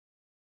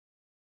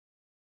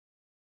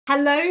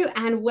Hello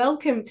and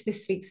welcome to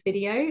this week's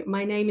video.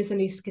 My name is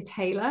Anuska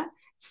Taylor.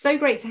 So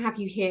great to have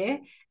you here.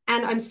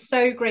 And I'm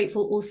so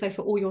grateful also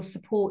for all your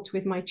support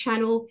with my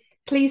channel.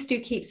 Please do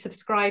keep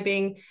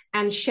subscribing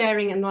and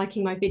sharing and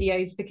liking my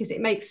videos because it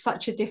makes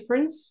such a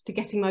difference to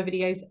getting my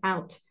videos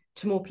out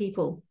to more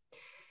people.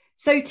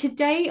 So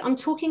today I'm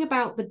talking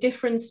about the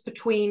difference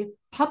between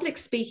public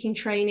speaking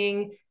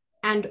training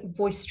and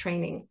voice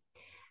training.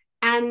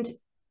 And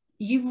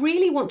you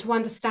really want to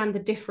understand the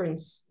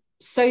difference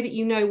so that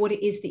you know what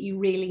it is that you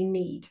really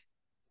need.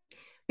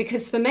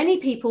 Because for many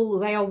people,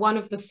 they are one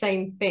of the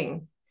same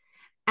thing.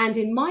 And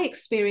in my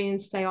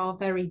experience, they are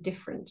very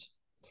different.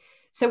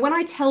 So when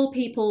I tell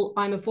people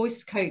I'm a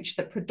voice coach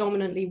that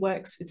predominantly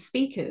works with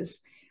speakers,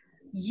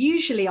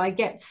 usually I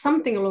get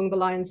something along the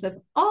lines of,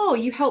 oh,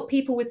 you help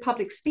people with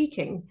public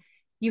speaking.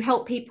 You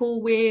help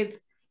people with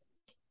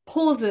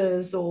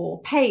pauses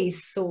or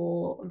pace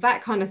or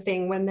that kind of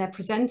thing when they're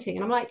presenting.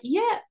 And I'm like,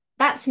 yeah,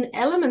 that's an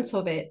element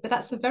of it, but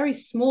that's a very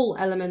small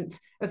element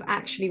of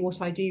actually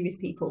what I do with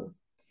people.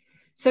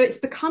 So it's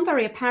become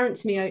very apparent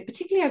to me,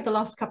 particularly over the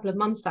last couple of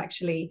months,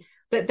 actually,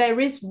 that there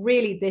is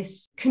really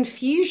this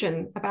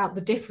confusion about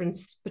the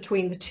difference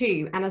between the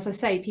two. And as I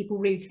say, people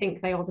really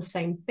think they are the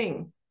same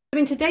thing. So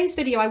in today's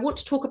video, I want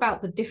to talk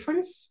about the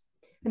difference,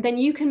 and then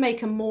you can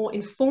make a more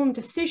informed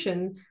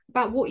decision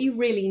about what you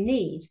really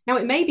need. Now,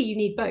 it may be you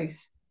need both,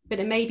 but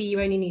it may be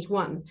you only need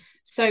one.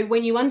 So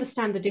when you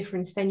understand the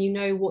difference, then you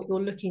know what you're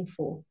looking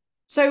for.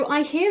 So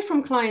I hear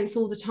from clients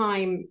all the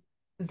time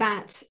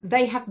that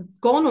they have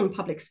gone on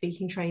public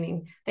speaking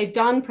training, they've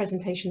done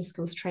presentation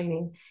skills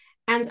training,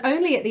 and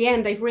only at the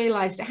end they've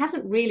realized it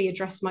hasn't really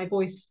addressed my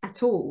voice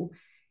at all.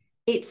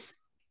 It's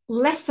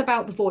less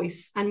about the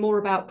voice and more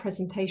about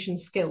presentation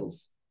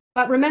skills.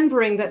 But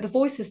remembering that the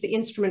voice is the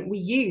instrument we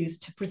use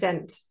to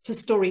present, to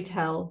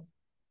storytell,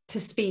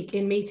 to speak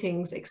in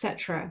meetings,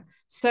 etc.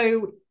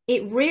 So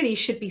it really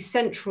should be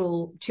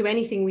central to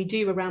anything we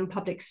do around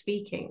public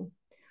speaking.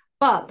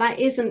 But that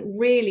isn't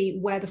really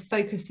where the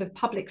focus of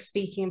public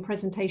speaking and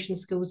presentation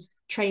skills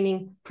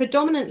training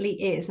predominantly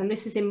is. And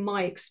this is in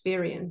my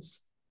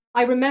experience.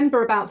 I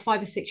remember about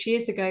 5 or 6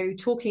 years ago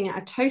talking at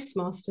a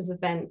Toastmasters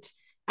event,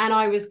 and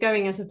I was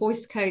going as a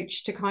voice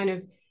coach to kind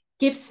of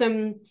give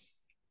some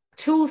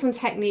tools and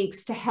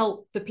techniques to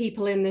help the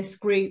people in this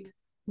group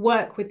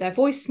work with their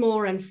voice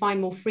more and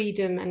find more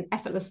freedom and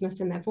effortlessness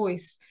in their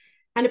voice.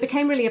 And it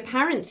became really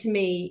apparent to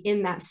me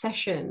in that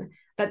session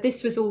that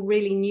this was all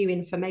really new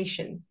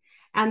information,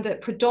 and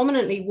that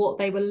predominantly what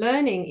they were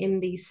learning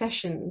in these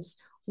sessions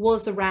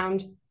was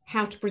around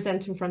how to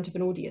present in front of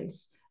an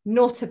audience,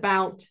 not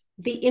about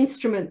the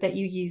instrument that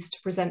you use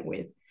to present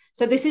with.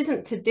 So this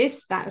isn't to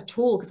diss that at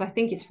all, because I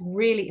think it's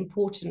really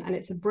important and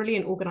it's a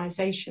brilliant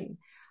organization.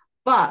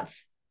 But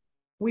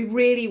we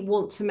really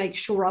want to make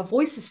sure our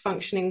voice is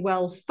functioning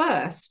well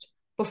first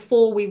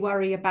before we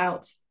worry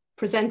about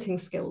presenting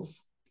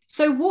skills.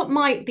 So what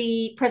might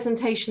the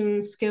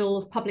presentation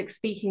skills, public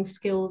speaking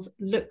skills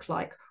look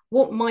like?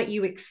 What might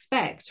you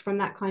expect from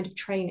that kind of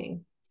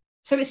training?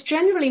 So it's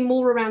generally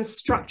more around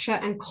structure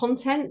and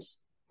content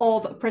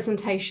of a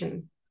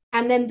presentation.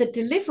 And then the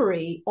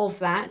delivery of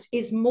that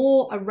is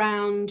more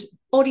around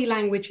body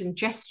language and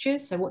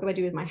gestures. So what do I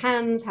do with my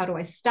hands? How do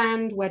I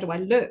stand? Where do I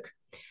look?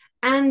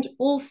 And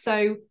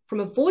also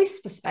from a voice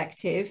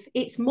perspective,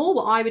 it's more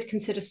what I would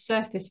consider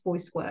surface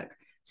voice work.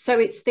 So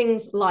it's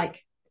things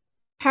like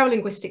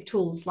paralinguistic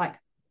tools like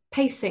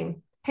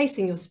pacing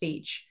your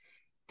speech,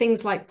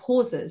 things like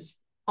pauses.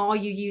 Are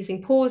you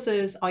using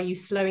pauses? Are you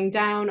slowing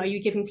down? Are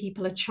you giving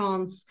people a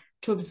chance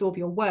to absorb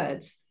your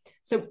words?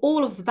 So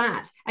all of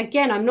that,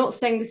 again, I'm not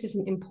saying this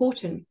isn't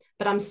important,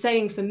 but I'm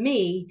saying for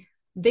me,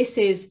 this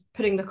is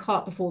putting the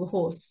cart before the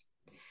horse.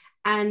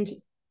 And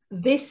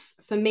this,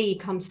 for me,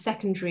 comes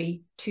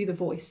secondary to the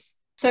voice.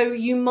 So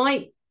you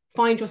might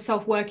find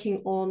yourself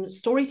working on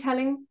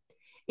storytelling.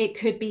 It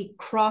could be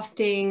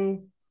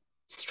crafting,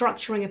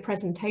 structuring a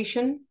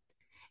presentation.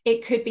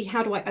 It could be,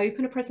 how do I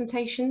open a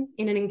presentation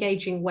in an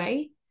engaging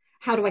way?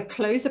 How do I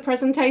close a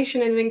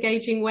presentation in an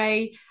engaging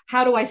way?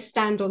 How do I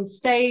stand on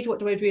stage? What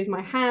do I do with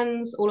my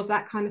hands? All of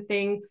that kind of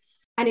thing.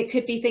 And it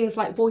could be things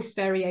like voice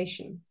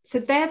variation. So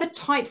they're the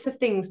types of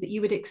things that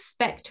you would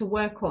expect to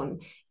work on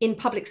in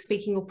public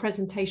speaking or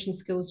presentation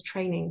skills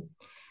training.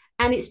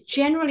 And it's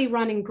generally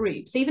run in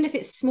groups, even if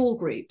it's small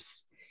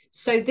groups.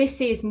 So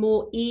this is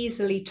more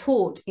easily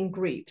taught in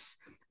groups,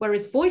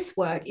 whereas voice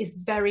work is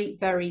very,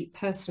 very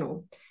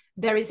personal.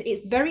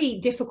 It's very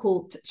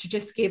difficult to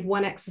just give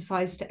one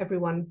exercise to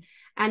everyone.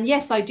 And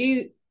yes, I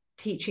do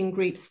teach in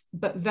groups,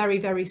 but very,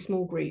 very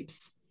small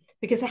groups,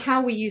 because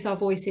how we use our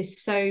voice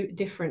is so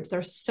different. There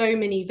are so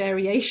many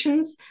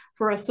variations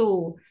for us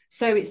all.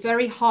 So it's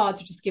very hard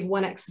to just give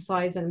one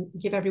exercise and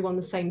give everyone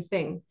the same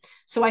thing.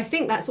 So I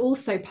think that's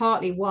also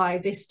partly why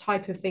this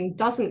type of thing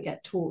doesn't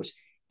get taught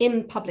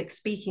in public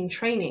speaking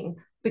training,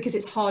 because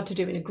it's hard to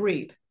do in a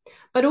group.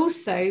 But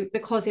also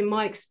because in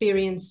my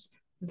experience,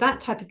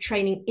 that type of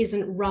training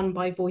isn't run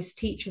by voice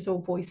teachers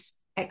or voice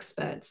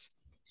experts.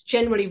 It's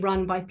generally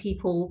run by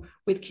people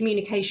with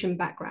communication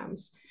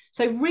backgrounds.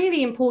 So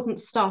really important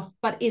stuff,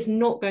 but is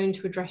not going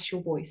to address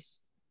your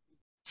voice.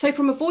 So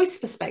from a voice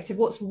perspective,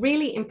 what's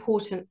really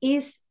important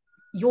is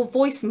your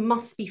voice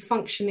must be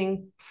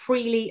functioning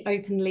freely,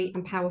 openly,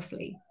 and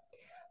powerfully,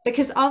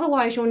 because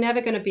otherwise you're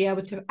never going to be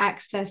able to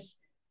access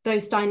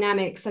those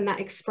dynamics and that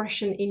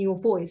expression in your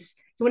voice.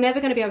 You're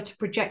never going to be able to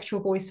project your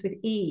voice with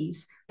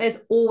ease.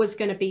 There's always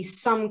going to be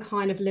some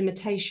kind of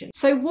limitation.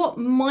 So what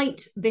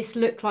might this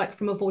look like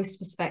from a voice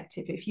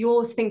perspective? If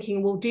you're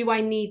thinking, well, do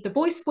I need the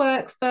voice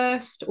work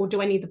first, or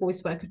do I need the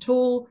voice work at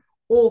all?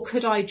 Or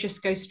could I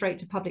just go straight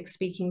to public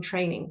speaking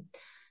training?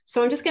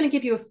 So I'm just going to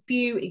give you a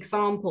few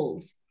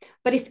examples.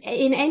 But if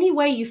in any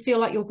way you feel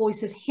like your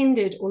voice is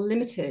hindered or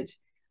limited,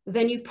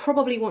 then you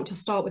probably want to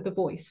start with the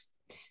voice.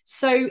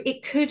 So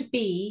it could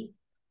be,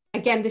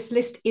 again, this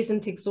list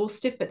isn't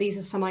exhaustive, but these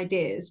are some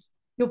ideas.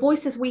 Your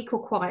voice is weak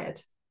or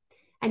quiet,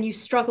 and you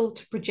struggle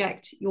to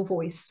project your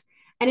voice.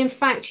 And in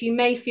fact, you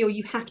may feel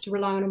you have to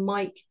rely on a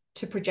mic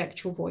to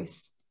project your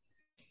voice.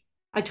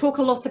 I talk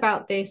a lot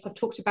about this. I've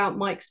talked about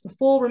mics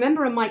before.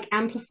 Remember, a mic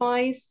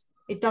amplifies.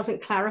 It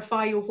doesn't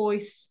clarify your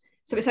voice.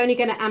 So it's only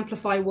going to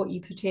amplify what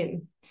you put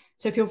in.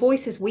 So if your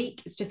voice is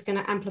weak, it's just going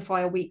to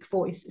amplify a weak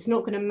voice. It's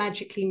not going to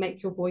magically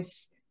make your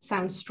voice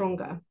sound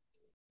stronger.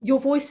 Your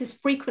voice is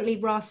frequently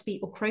raspy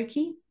or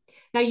croaky.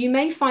 Now, you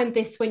may find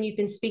this when you've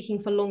been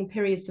speaking for long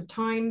periods of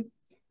time,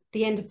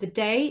 the end of the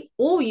day,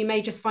 or you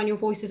may just find your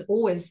voice is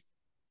always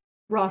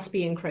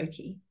raspy and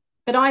croaky.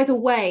 But either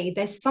way,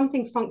 there's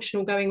something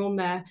functional going on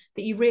there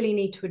that you really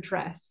need to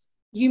address.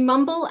 You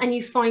mumble and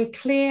you find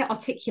clear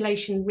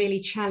articulation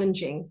really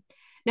challenging.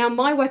 Now,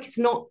 my work is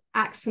not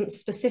accent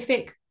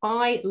specific.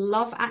 I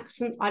love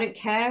accents. I don't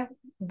care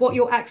what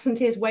your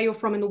accent is, where you're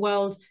from in the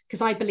world,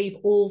 because I believe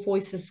all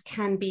voices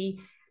can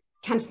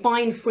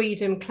find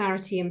freedom,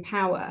 clarity, and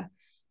power.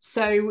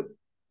 So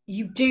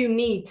you do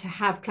need to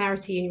have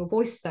clarity in your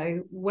voice,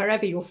 though,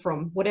 wherever you're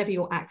from, whatever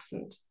your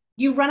accent.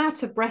 You run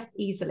out of breath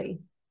easily.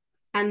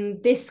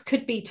 And this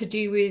could be to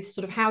do with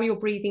sort of how you're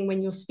breathing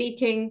when you're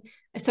speaking.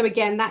 So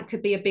again, that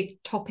could be a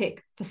big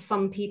topic for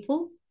some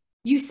people.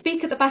 You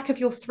speak at the back of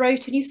your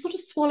throat and you sort of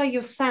swallow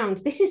your sound.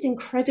 This is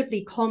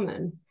incredibly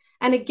common.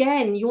 And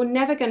again, you're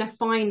never going to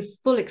find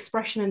full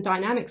expression and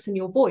dynamics in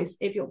your voice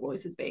if your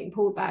voice is being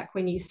pulled back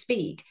when you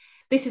speak.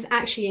 This is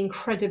actually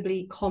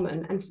incredibly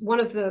common. And one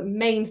of the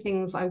main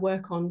things I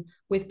work on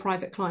with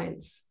private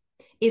clients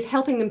is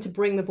helping them to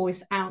bring the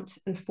voice out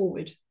and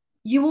forward.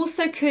 You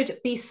also could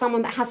be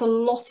someone that has a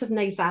lot of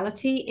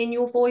nasality in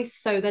your voice.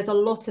 So there's a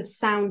lot of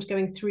sound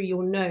going through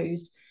your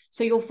nose.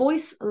 So your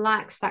voice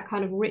lacks that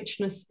kind of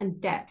richness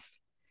and depth.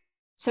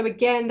 So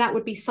again, that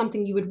would be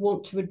something you would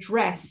want to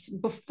address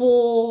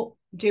before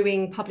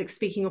doing public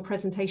speaking or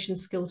presentation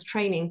skills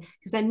training,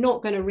 because they're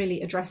not going to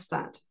really address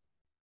that.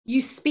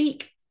 You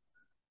speak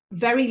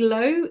very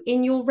low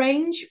in your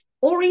range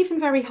or even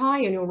very high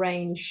in your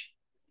range.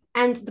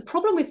 And the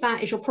problem with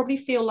that is you'll probably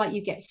feel like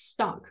you get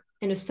stuck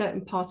in a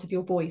certain part of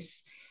your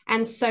voice.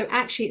 And so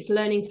actually it's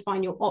learning to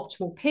find your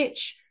optimal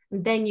pitch,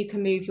 and then you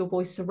can move your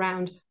voice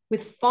around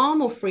with far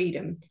more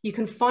freedom. You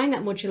can find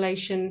that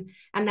modulation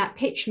and that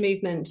pitch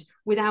movement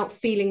without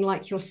feeling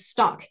like you're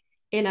stuck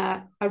in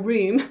a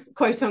room,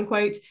 quote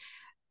unquote,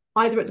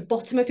 either at the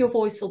bottom of your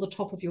voice or the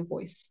top of your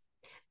voice.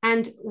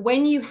 And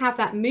when you have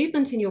that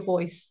movement in your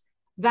voice,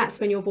 that's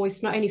when your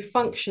voice not only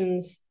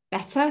functions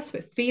better, so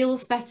it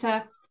feels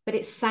better, but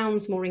it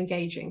sounds more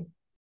engaging.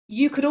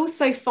 You could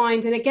also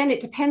find, and again,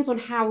 it depends on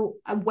how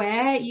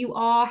aware you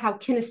are, how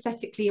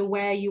kinesthetically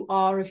aware you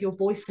are of your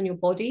voice and your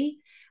body,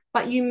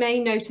 but you may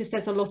notice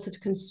there's a lot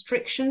of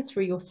constriction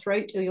through your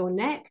throat or your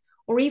neck,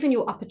 or even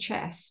your upper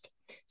chest.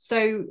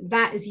 So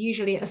that is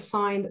usually a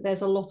sign that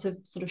there's a lot of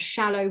sort of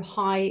shallow,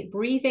 high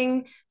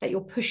breathing, that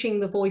you're pushing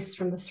the voice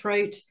from the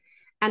throat.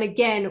 And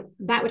again,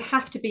 that would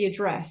have to be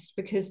addressed,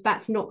 because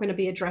that's not going to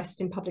be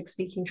addressed in public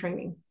speaking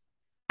training.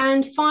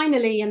 And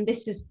finally, and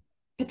this is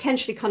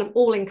potentially kind of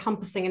all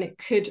encompassing,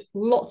 and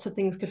lots of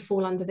things could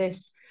fall under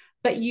this,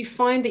 but you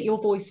find that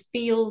your voice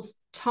feels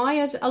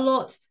tired a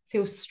lot,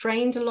 feels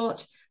strained a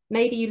lot.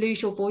 Maybe you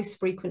lose your voice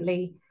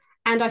frequently.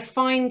 And I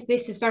find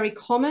this is very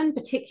common,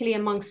 particularly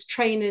amongst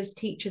trainers,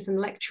 teachers, and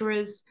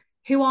lecturers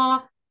who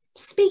are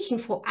speaking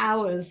for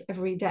hours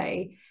every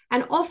day.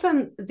 And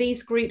often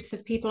these groups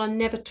of people are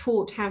never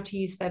taught how to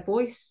use their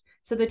voice.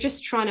 So they're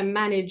just trying to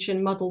manage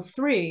and muddle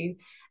through.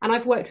 And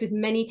I've worked with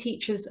many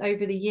teachers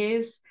over the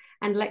years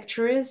and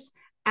lecturers,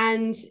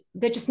 and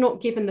they're just not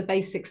given the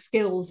basic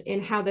skills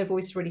in how their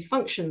voice really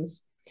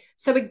functions.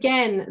 So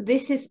again,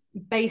 this is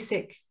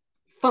basic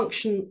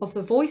function of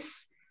the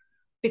voice,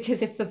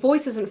 because if the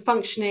voice isn't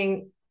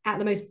functioning at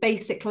the most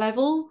basic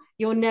level,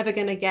 you're never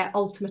going to get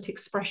ultimate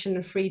expression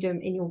and freedom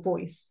in your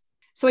voice.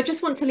 So I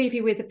just want to leave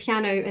you with a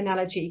piano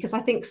analogy, because I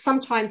think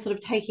sometimes sort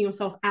of taking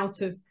yourself out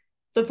of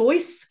the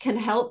voice can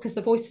help, because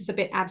the voice is a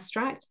bit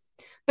abstract.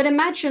 But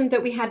imagine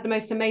that we had the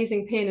most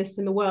amazing pianist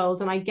in the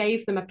world, and I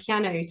gave them a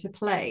piano to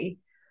play,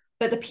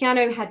 but the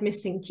piano had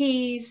missing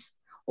keys,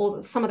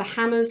 or some of the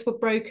hammers were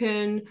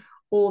broken,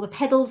 or the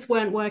pedals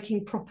weren't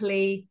working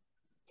properly.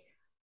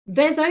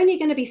 there's only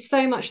going to be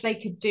so much they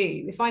could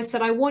do. If I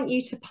said, I want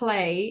you to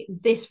play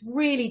this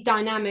really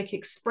dynamic,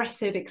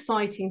 expressive,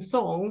 exciting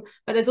song,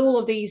 but there's all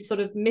of these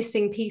sort of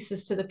missing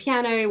pieces to the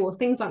piano or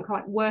things aren't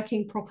quite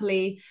working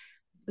properly,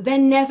 they're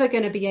never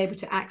going to be able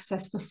to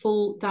access the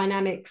full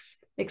dynamics,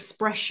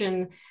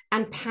 expression,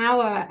 and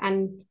power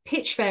and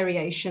pitch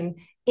variation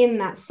in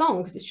that song,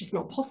 because it's just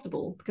not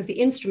possible, because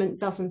the instrument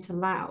doesn't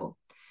allow.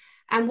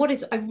 And what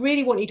is I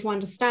really want you to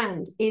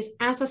understand is,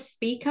 as a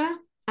speaker,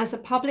 as a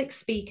public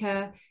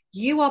speaker,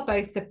 you are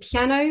both the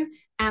piano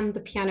and the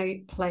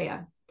piano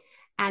player.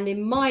 And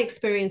in my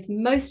experience,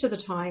 most of the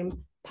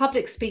time,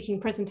 public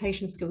speaking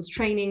presentation skills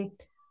training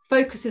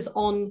focuses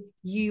on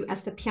you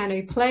as the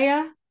piano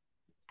player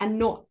and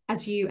not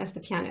as you as the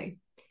piano.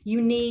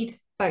 You need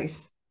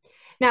both.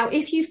 Now,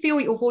 if you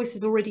feel your voice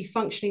is already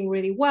functioning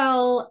really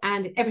well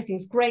and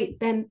everything's great,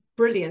 then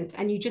brilliant.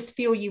 And you just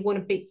feel you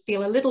want to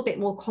feel a little bit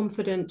more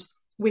confident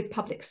with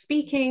public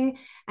speaking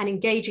and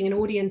engaging an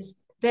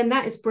audience, then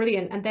that is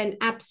brilliant. And then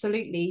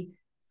absolutely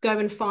go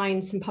and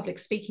find some public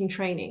speaking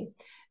training.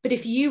 But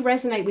if you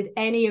resonate with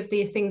any of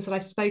the things that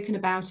I've spoken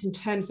about in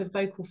terms of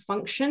vocal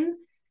function,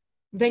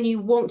 then you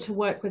want to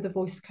work with a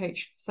voice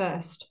coach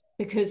first,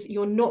 because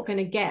you're not going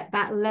to get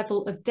that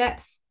level of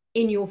depth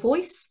in your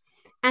voice.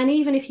 And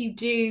even if you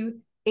do,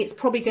 it's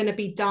probably going to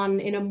be done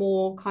in a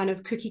more kind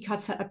of cookie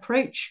cutter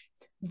approach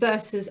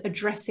versus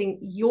addressing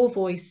your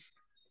voice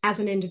as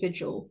an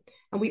individual.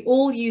 And we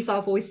all use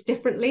our voice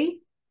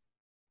differently.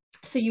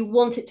 So you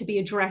want it to be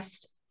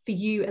addressed for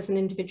you as an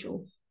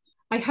individual.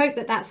 I hope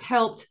that that's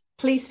helped.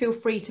 Please feel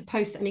free to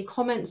post any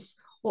comments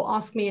or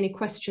ask me any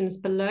questions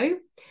below.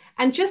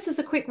 And just as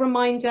a quick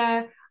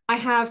reminder, I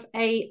have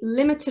a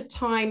limited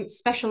time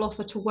special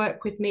offer to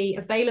work with me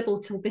available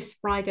till this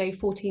Friday,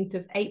 14th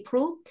of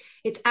April.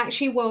 It's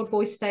actually World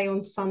Voice Day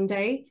on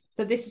Sunday.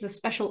 So this is a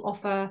special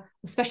offer,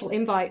 a special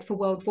invite for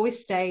World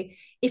Voice Day.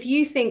 If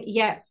you think,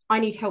 yeah, I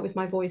need help with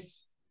my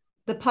voice,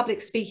 the public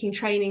speaking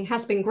training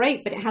has been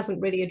great, but it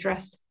hasn't really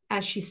addressed,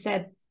 as she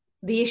said,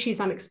 the issues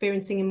I'm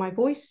experiencing in my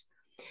voice,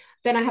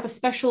 then I have a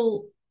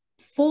special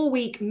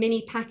 4-week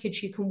mini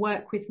package. You can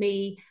work with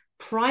me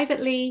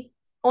privately,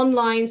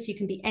 online, so you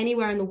can be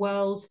anywhere in the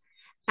world,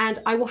 and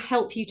I will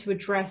help you to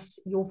address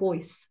your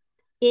voice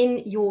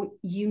in your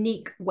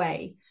unique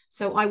way.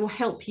 So I will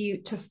help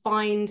you to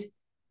find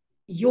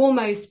your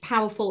most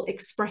powerful,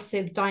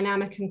 expressive,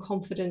 dynamic, and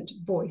confident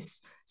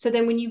voice. So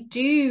then when you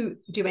do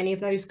any of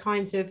those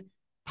kinds of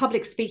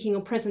public speaking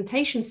or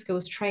presentation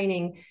skills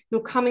training,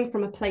 you're coming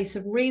from a place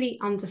of really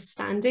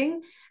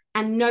understanding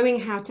and knowing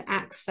how to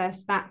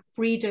access that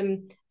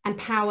freedom and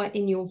power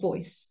in your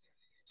voice.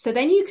 So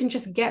then you can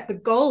just get the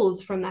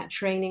gold from that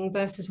training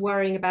versus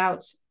worrying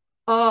about,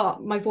 oh,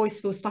 my voice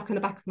feels stuck in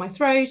the back of my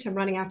throat, I'm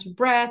running out of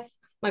breath,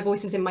 my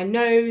voice is in my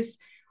nose.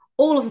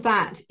 All of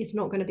that is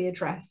not going to be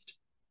addressed.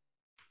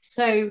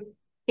 So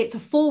it's a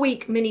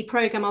 4-week mini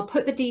program. I'll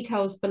put the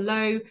details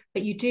below,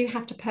 but you do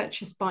have to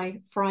purchase by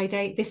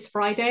Friday, this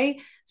Friday.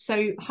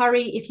 So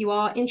hurry if you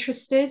are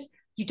interested.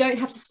 You don't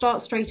have to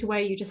start straight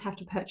away. You just have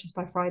to purchase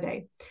by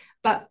Friday.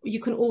 But you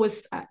can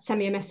always send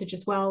me a message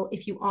as well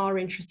if you are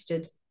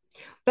interested.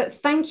 But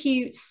thank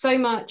you so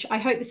much. I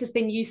hope this has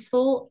been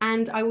useful,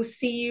 and I will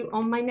see you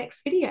on my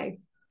next video.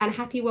 And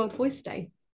happy World Voice Day.